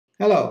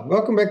Hello,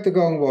 welcome back to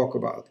Going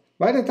Walkabout.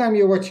 By the time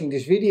you're watching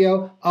this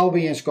video, I'll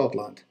be in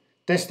Scotland,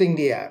 testing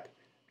the app.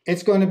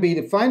 It's going to be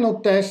the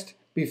final test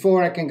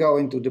before I can go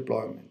into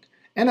deployment.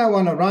 And I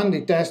want to run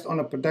the test on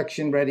a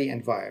production-ready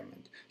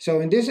environment.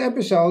 So in this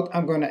episode,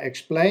 I'm going to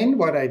explain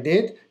what I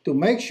did to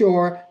make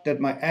sure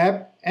that my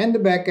app and the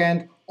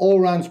backend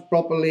all runs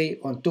properly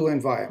on two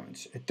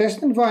environments, a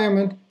test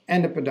environment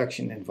and a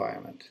production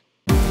environment.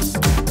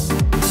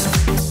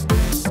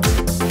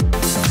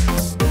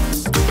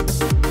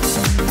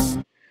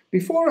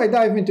 Before I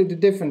dive into the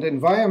different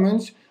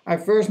environments, I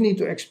first need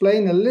to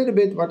explain a little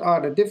bit what are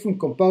the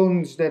different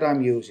components that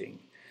I'm using.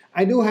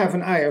 I do have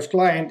an iOS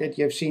client that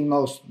you have seen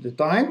most of the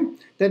time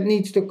that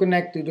needs to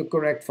connect to the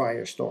correct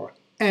Firestore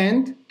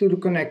and to the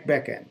Connect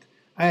backend.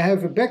 I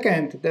have a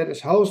backend that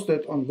is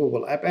hosted on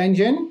Google App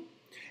Engine,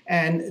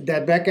 and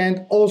that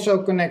backend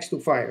also connects to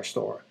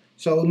Firestore,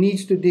 so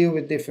needs to deal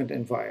with different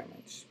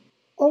environments.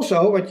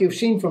 Also, what you've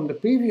seen from the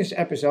previous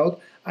episode,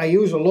 I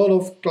use a lot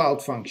of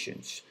cloud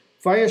functions.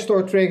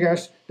 Firestore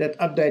triggers that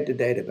update the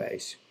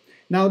database.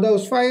 Now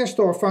those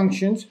Firestore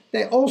functions,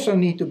 they also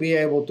need to be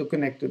able to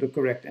connect to the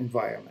correct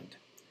environment.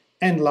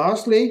 And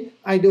lastly,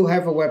 I do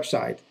have a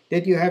website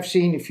that you have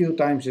seen a few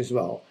times as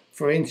well.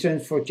 For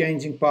instance, for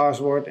changing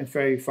password and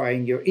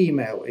verifying your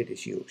email it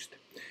is used.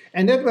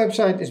 And that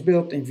website is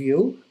built in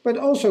Vue, but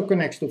also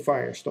connects to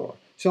Firestore.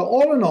 So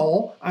all in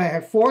all, I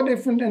have 4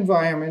 different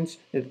environments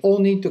that all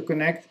need to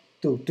connect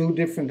to 2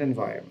 different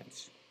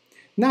environments.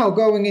 Now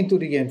going into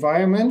the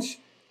environments,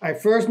 I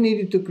first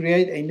needed to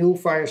create a new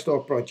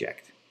Firestore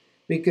project,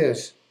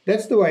 because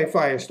that's the way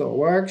Firestore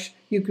works.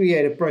 You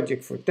create a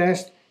project for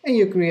test and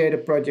you create a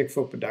project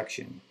for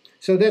production.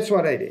 So that's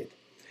what I did.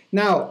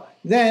 Now,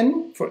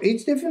 then, for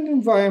each different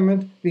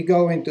environment, we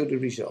go into the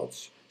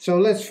results. So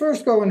let's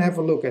first go and have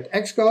a look at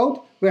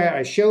Xcode, where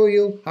I show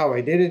you how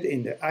I did it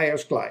in the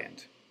iOS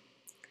client.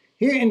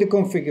 Here in the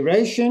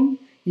configuration,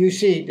 you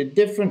see the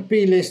different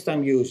plists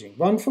I'm using,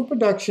 one for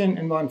production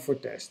and one for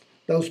test.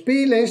 Those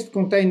plists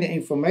contain the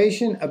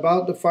information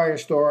about the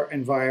Firestore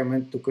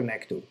environment to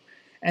connect to.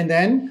 And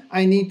then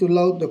I need to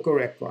load the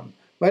correct one.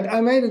 But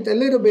I made it a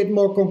little bit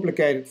more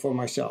complicated for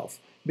myself,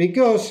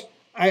 because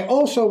I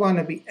also want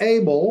to be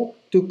able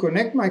to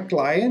connect my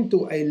client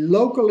to a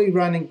locally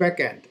running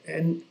backend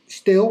and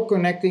still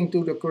connecting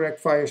to the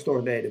correct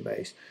Firestore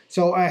database.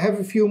 So I have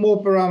a few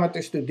more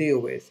parameters to deal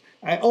with.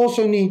 I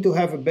also need to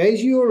have a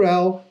base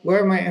URL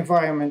where my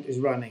environment is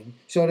running,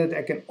 so that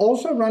I can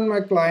also run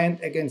my client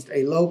against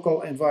a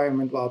local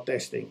environment while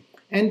testing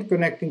and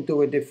connecting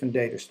to a different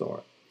data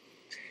store.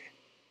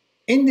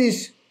 In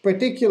this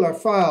particular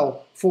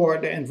file for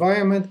the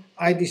environment,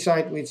 I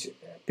decide which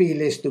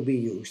plist to be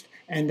used.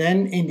 And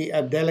then in the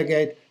app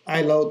delegate,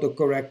 I load the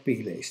correct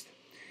plist.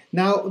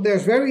 Now,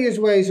 there's various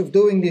ways of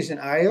doing this in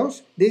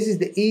iOS. This is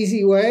the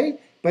easy way,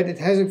 but it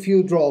has a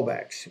few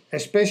drawbacks,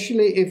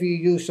 especially if you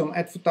use some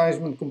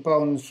advertisement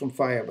components from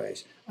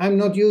Firebase. I'm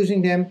not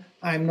using them,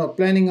 I'm not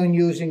planning on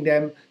using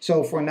them,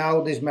 so for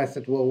now this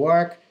method will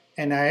work,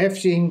 and I have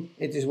seen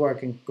it is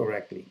working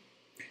correctly.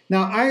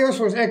 Now, iOS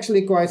was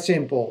actually quite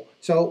simple,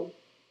 so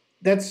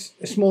that's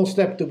a small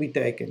step to be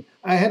taken.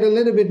 I had a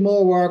little bit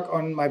more work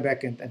on my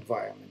backend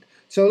environment.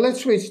 So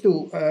let's switch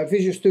to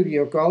Visual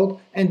Studio Code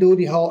and do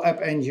the whole App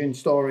Engine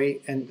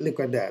story and look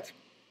at that.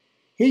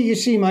 Here you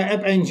see my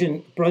App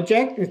Engine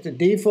project with the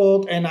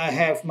default, and I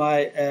have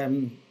my,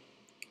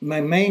 my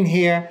main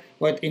here,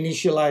 what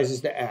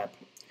initializes the app.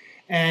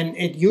 And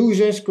it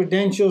uses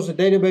credentials, the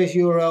database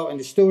URL and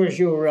the storage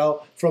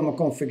URL from a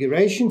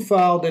configuration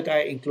file that I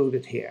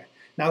included here.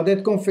 Now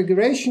that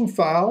configuration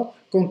file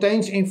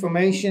contains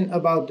information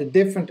about the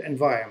different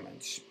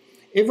environments.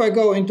 If I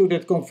go into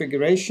that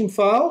configuration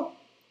file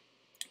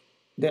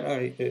that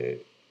I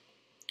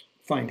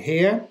find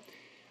here,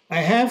 I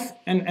have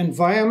an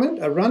environment,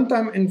 a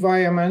runtime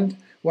environment,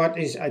 what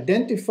is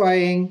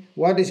identifying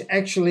what is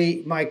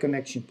actually my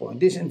connection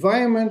point. This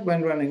environment,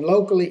 when running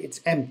locally,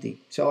 it's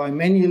empty, so I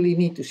manually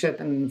need to set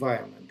an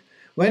environment.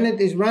 When it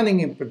is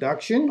running in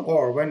production,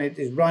 or when it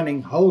is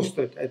running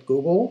hosted at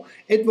Google,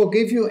 it will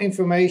give you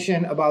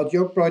information about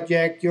your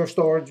project, your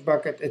storage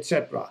bucket,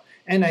 etc.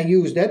 And I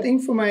use that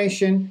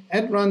information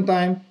at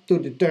runtime to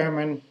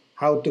determine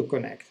how to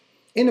connect.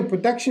 In a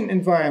production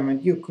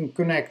environment, you can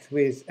connect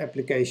with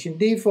application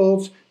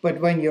defaults,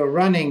 but when you're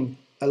running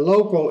a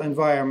local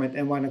environment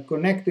and want to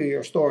connect to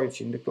your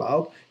storage in the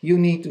cloud, you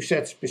need to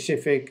set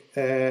specific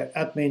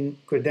admin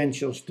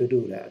credentials to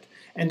do that.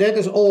 And that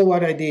is all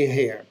what I did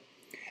here.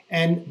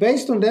 And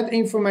based on that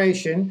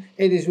information,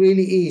 it is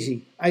really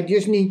easy. I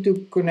just need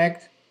to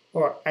connect,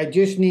 or I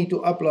just need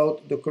to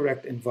upload the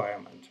correct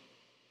environment.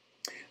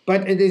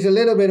 But it is a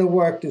little bit of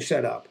work to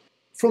set up.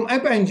 From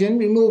App Engine,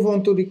 we move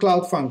on to the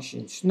cloud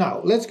functions.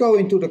 Now, let's go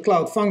into the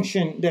cloud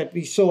function that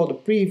we saw the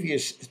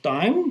previous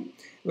time,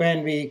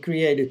 when we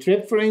create a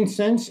trip, for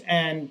instance.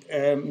 And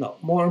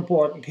more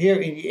important, here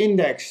in the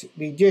index,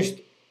 we just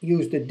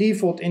use the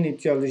default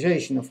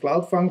initialization of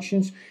cloud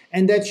functions,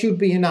 and that should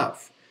be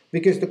enough.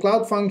 Because the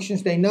cloud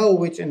functions, they know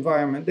which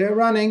environment they're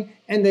running,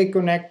 and they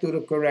connect to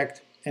the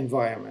correct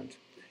environment.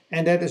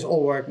 and that is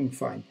all working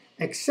fine,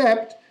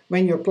 except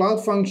when your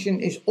cloud function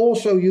is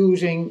also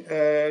using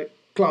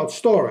cloud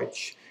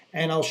storage.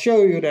 And I'll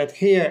show you that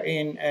here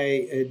in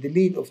a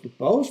delete of the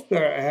post,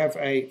 where I have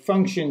a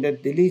function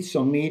that deletes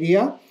some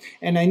media,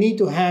 and I need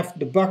to have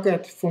the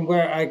bucket from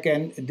where I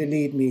can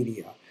delete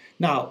media.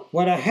 Now,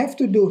 what I have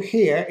to do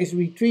here is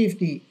retrieve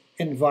the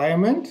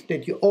environment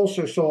that you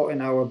also saw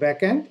in our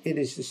backend. It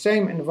is the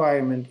same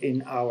environment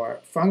in our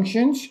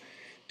functions,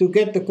 to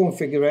get the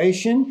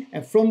configuration,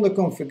 and from the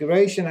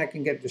configuration I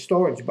can get the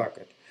storage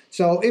bucket.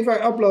 So if I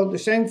upload the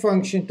same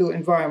function to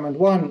environment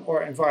 1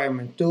 or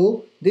environment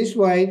 2, this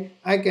way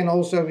I can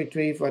also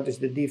retrieve what is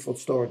the default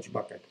storage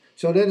bucket.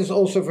 So that is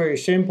also very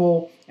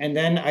simple, and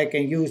then I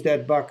can use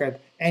that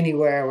bucket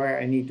anywhere where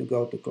I need to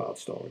go to cloud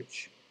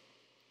storage.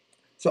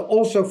 So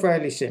also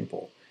fairly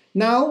simple.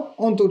 Now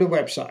onto the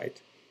website.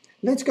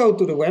 Let's go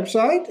to the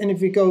website, and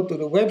if we go to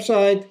the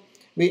website,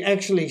 we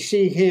actually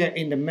see here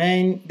in the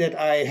main that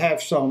I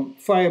have some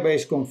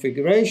Firebase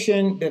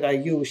configuration that I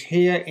use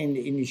here in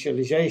the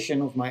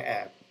initialization of my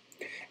app.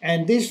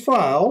 And this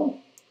file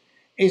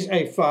is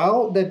a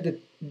file that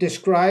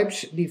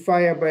describes the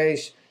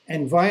Firebase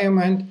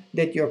environment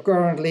that you're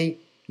currently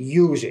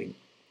using.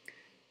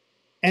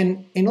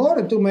 And in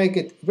order to make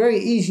it very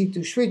easy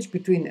to switch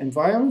between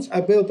environments,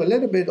 I built a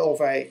little bit of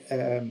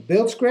a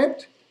build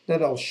script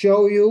that I'll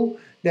show you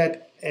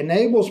that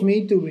enables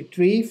me to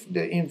retrieve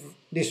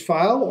this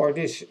file or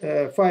this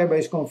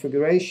Firebase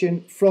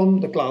configuration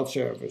from the cloud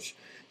service.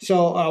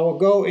 So I will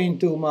go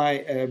into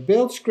my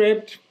build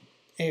script.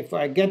 If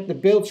I get the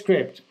build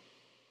script,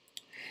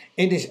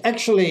 it is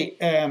actually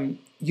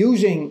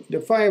using the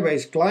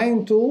Firebase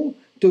client tool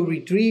to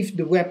retrieve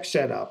the web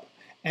setup.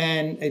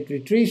 And it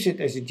retrieves it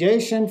as a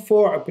JSON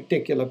for a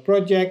particular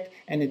project,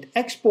 and it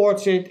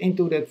exports it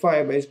into that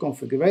Firebase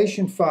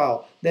configuration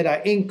file that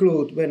I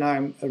include when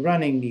I'm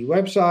running the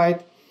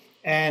website,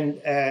 and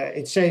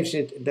it saves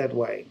it that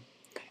way.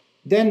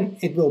 Then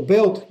it will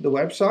build the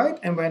website,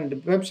 and when the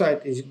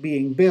website is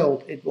being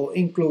built, it will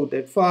include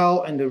that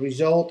file, and the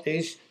result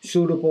is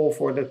suitable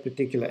for that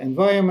particular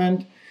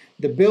environment.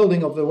 The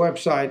building of the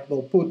website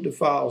will put the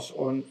files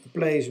on a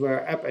place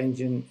where App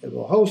Engine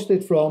will host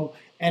it from,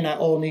 and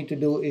all I need to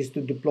do is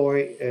to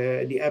deploy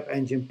the App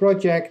Engine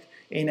project,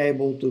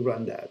 enable to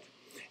run that.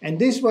 And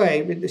this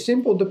way, with the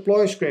simple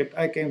deploy script,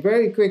 I can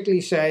very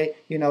quickly say,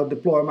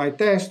 deploy my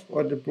test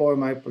or deploy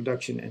my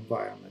production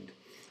environment.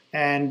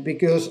 And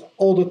because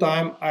all the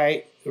time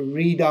I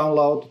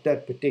re-download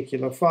that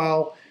particular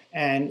file,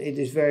 and it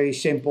is very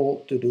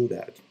simple to do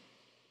that.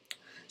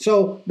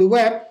 So the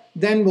web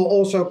then will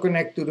also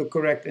connect to the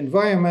correct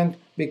environment,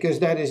 because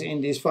that is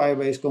in this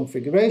Firebase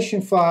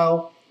configuration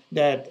file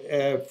that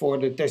for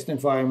the test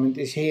environment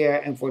is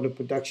here, and for the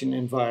production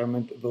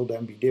environment will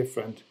then be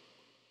different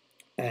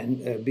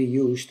and be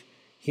used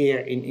here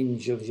in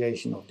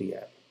initialization of the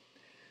app.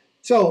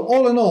 So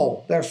all in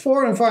all, there's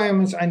 4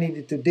 environments I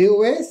needed to deal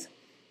with.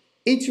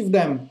 Each of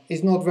them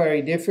is not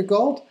very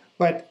difficult,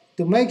 but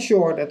to make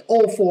sure that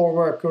all 4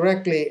 work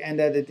correctly and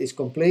that it is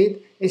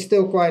complete is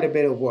still quite a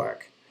bit of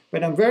work.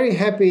 But I'm very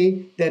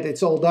happy that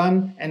it's all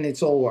done and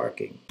it's all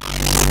working.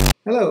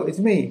 Hello, it's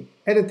me,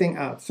 editing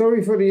out.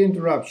 Sorry for the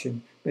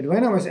interruption, but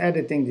when I was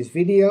editing this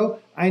video,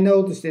 I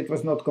noticed it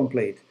was not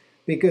complete.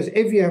 Because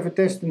if you have a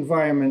test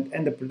environment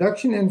and a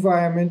production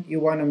environment, you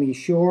want to be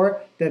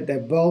sure that they're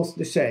both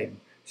the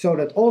same. So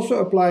that also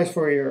applies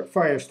for your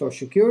Firestore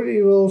security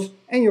rules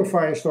and your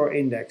Firestore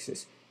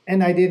indexes.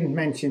 And I didn't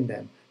mention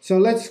them. So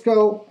let's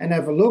go and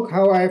have a look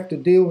how I have to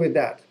deal with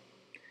that.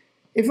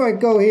 If I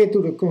go here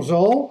to the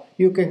console,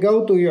 you can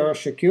go to your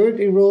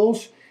security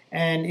rules,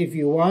 and if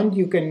you want,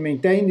 you can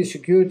maintain the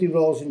security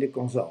rules in the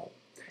console.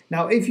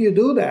 Now, if you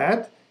do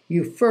that,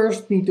 you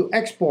first need to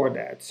export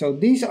that. So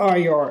these are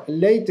your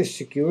latest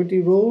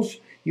security rules.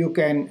 You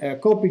can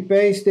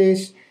copy-paste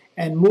this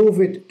and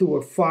move it to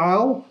a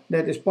file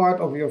that is part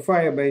of your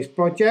Firebase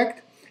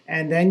project,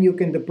 and then you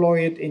can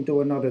deploy it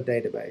into another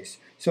database.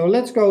 So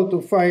let's go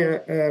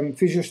to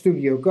Visual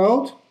Studio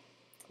Code.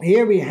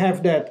 Here we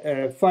have that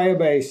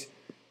Firebase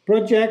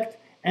project,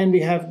 and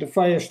we have the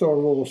Firestore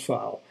rules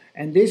file.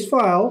 And this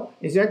file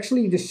is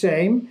actually the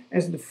same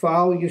as the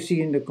file you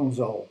see in the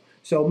console.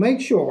 So make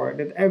sure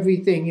that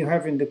everything you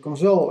have in the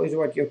console is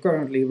what you're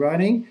currently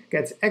running,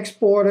 gets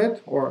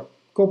exported or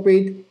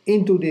copied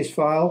into this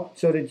file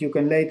so that you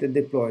can later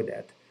deploy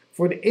that.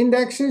 For the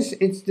indexes,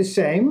 it's the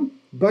same,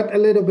 but a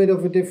little bit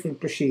of a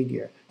different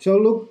procedure.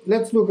 So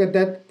let's look at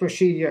that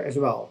procedure as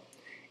well.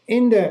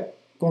 In the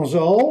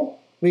console,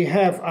 we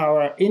have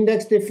our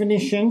index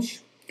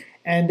definitions,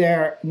 and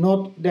they're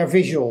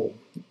visual.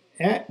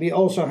 Yeah? We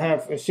also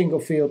have a single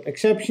field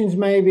exceptions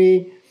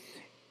maybe,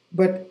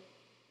 but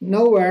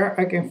nowhere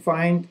I can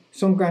find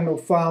some kind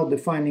of file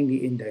defining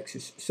the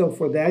indexes. So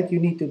for that you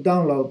need to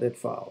download that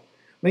file.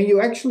 When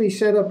you actually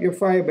set up your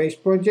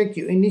Firebase project,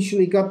 you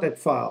initially got that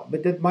file,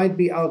 but that might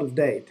be out of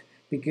date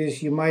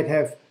because you might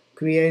have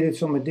created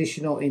some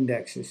additional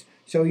indexes.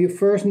 So you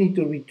first need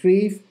to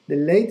retrieve the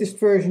latest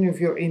version of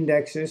your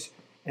indexes,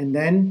 and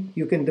then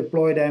you can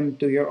deploy them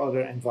to your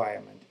other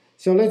environment.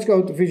 So let's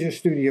go to Visual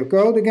Studio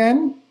Code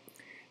again.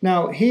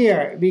 Now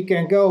here we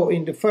can go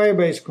in the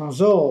Firebase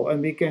console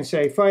and we can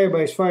say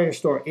Firebase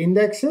Firestore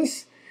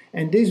indexes,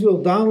 and this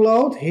will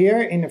download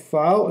here in a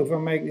file. If I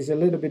make this a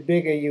little bit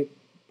bigger, you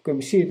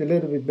can see it a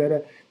little bit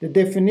better, the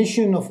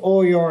definition of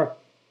all your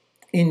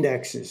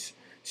indexes.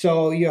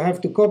 So you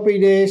have to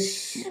copy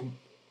this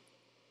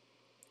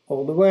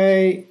all the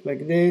way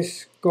like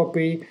this,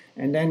 copy,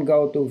 and then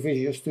go to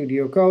Visual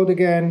Studio Code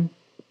again,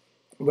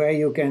 where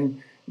you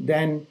can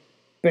then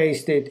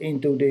paste it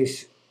into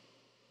this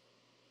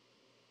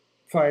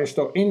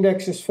Firestore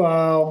indexes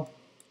file,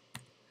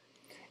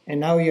 and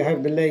now you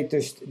have the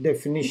latest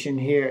definition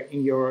here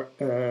in your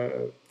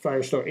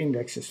Firestore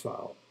indexes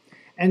file.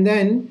 And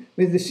then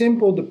with the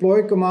simple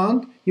deploy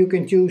command, you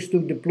can choose to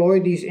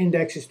deploy these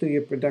indexes to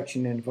your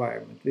production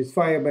environment. With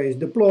Firebase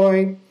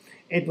deploy,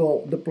 it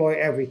will deploy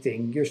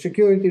everything, your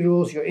security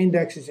rules, your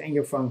indexes, and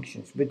your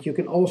functions. But you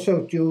can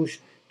also choose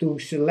to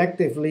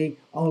selectively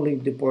only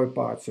deploy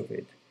parts of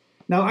it.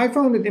 Now, I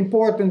found it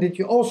important that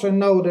you also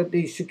know that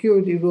these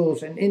security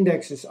rules and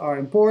indexes are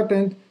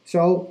important.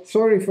 So,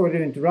 sorry for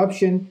the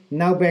interruption.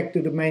 Now back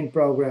to the main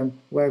program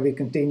where we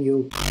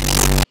continue.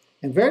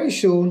 And very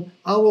soon,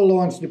 I will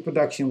launch the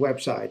production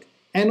website.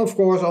 And of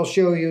course, I'll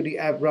show you the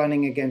app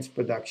running against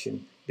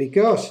production.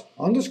 Because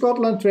on the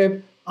Scotland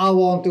trip, I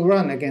want to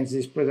run against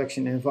this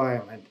production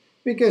environment.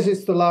 Because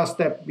it's the last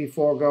step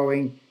before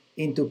going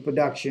into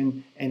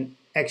production and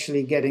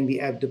actually getting the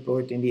app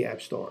deployed in the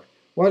App Store.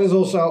 What is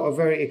also a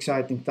very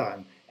exciting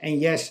time.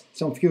 And yes,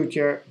 some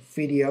future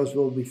videos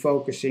will be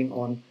focusing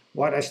on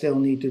what I still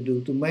need to do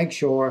to make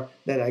sure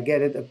that I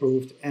get it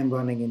approved and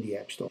running in the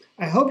App Store.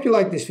 I hope you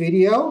liked this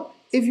video.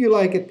 If you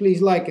like it,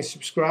 please like and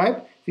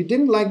subscribe. If you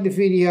didn't like the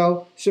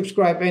video,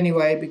 subscribe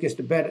anyway, because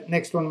the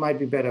next one might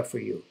be better for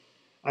you.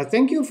 I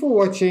thank you for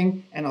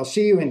watching, and I'll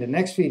see you in the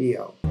next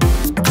video.